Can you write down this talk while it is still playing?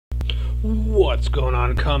What's going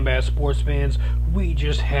on, combat sports fans? We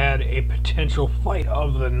just had a potential fight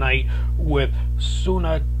of the night with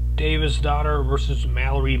Sunna Davidsdottir versus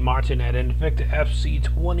Mallory Martin at Invicta FC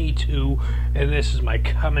 22, and this is my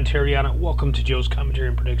commentary on it. Welcome to Joe's Commentary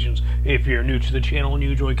and Predictions. If you're new to the channel and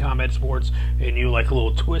you enjoy combat sports and you like a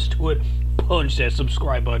little twist to it, punch that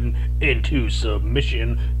subscribe button into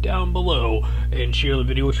submission down below and share the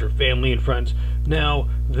video with your family and friends. Now,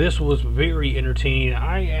 this was very entertaining.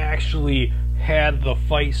 I actually had the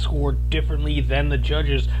fight scored differently than the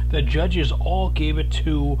judges. The judges all gave it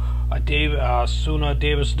to Sunna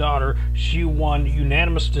Davidsdottir. She won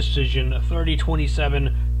unanimous decision,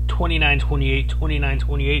 30-27, 29-28,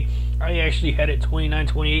 29-28. I actually had it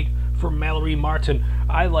 29-28 for Mallory Martin.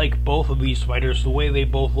 I like both of these fighters, the way they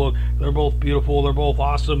both look. They're both beautiful, they're both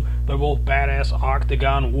awesome, they're both badass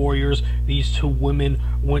octagon warriors. These two women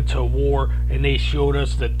went to war and they showed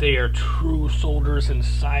us that they are true soldiers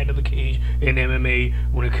inside of the cage in MMA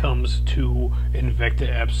when it comes to Invicta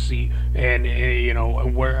FC. And you know,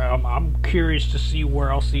 where I'm curious to see where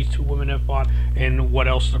else these two women have fought and what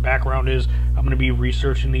else their background is. I'm going to be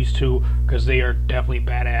researching these two because they are definitely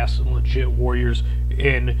badass and legit warriors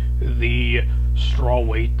in the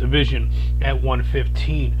strawweight division at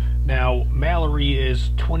 115. Now, Mallory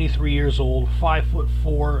is 23 years old,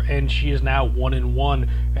 5'4", and she is now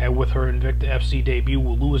 1-1 with her Invicta FC debut,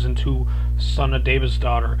 losing to Sunna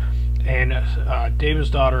Davidsdottir. And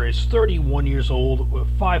Davidsdottir is 31 years old,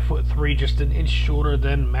 5'3", just an inch shorter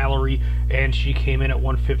than Mallory, and she came in at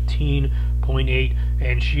 115.8,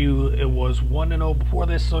 and she was 1-0 before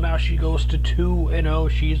this, so now she goes to 2-0.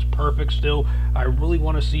 She's perfect still. I really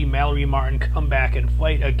want to see Mallory Martin come back and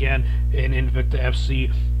fight again in Invicta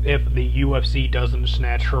FC if the UFC doesn't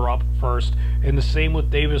snatch her up first. And the same with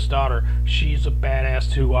Davidsdottir. She's a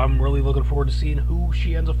badass too. I'm really looking forward to seeing who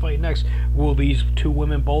she ends up fighting next. Will these two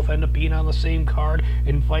women both end up being on the same card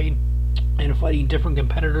and fighting different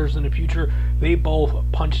competitors in the future? They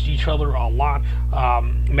both punched each other a lot.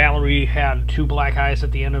 Mallory had 2 black eyes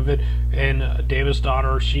at the end of it, and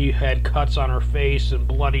Davidsdottir, she had cuts on her face and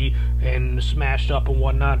bloody and smashed up and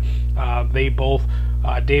whatnot. They both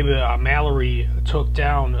Mallory took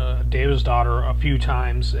down Davidsdottir a few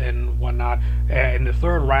times and whatnot. In the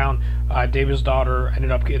third round, Davidsdottir ended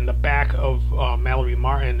up getting the back of Mallory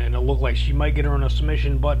Martin, and it looked like she might get her in a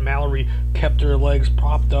submission, but Mallory kept her legs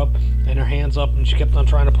propped up and her hands up, and she kept on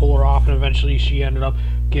trying to pull her off, and eventually she ended up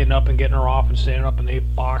getting up and getting her off and standing up, and they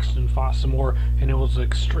boxed and fought some more, and it was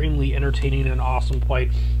extremely entertaining and awesome fight.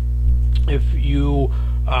 If you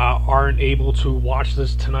aren't able to watch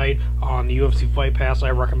this tonight on the UFC Fight Pass,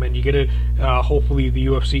 I recommend you get it. Hopefully the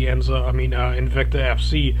UFC Invicta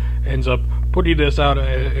FC ends up putting this out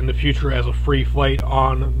in the future as a free fight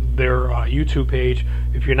on their YouTube page.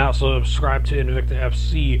 If you're not subscribed to Invicta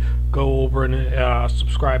FC, go over and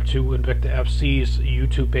subscribe to Invicta FC's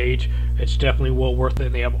YouTube page. It's definitely well worth it,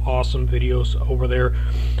 and they have awesome videos over there.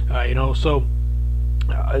 So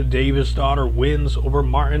Davidsdottir wins over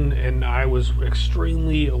Martin, and I was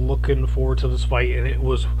extremely looking forward to this fight, and it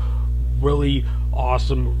was really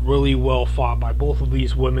awesome, really well fought by both of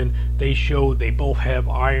these women. They showed they both have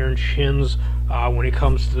iron chins when it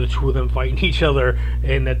comes to the two of them fighting each other,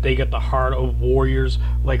 and that they get the heart of warriors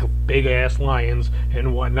like big ass lions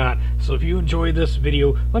and whatnot. So if you enjoyed this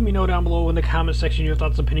video, let me know down below in the comment section your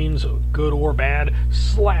thoughts, opinions, good or bad.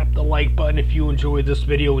 Slap the like button if you enjoyed this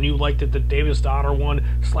video and you liked it. The Davidsdottir one,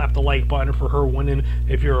 slap the like button for her winning.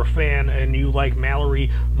 If you're a fan and you like Mallory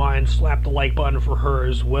Martin, slap the like button for her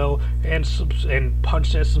as well, and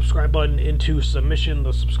punch that subscribe button into submission.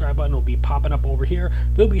 The subscribe button will be popping up over here.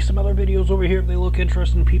 There'll be some other videos over here if they look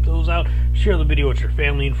interesting. Peep those out. Share the video with your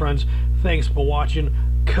family and friends. Thanks for watching.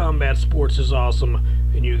 Combat sports is awesome,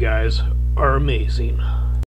 and you guys are amazing.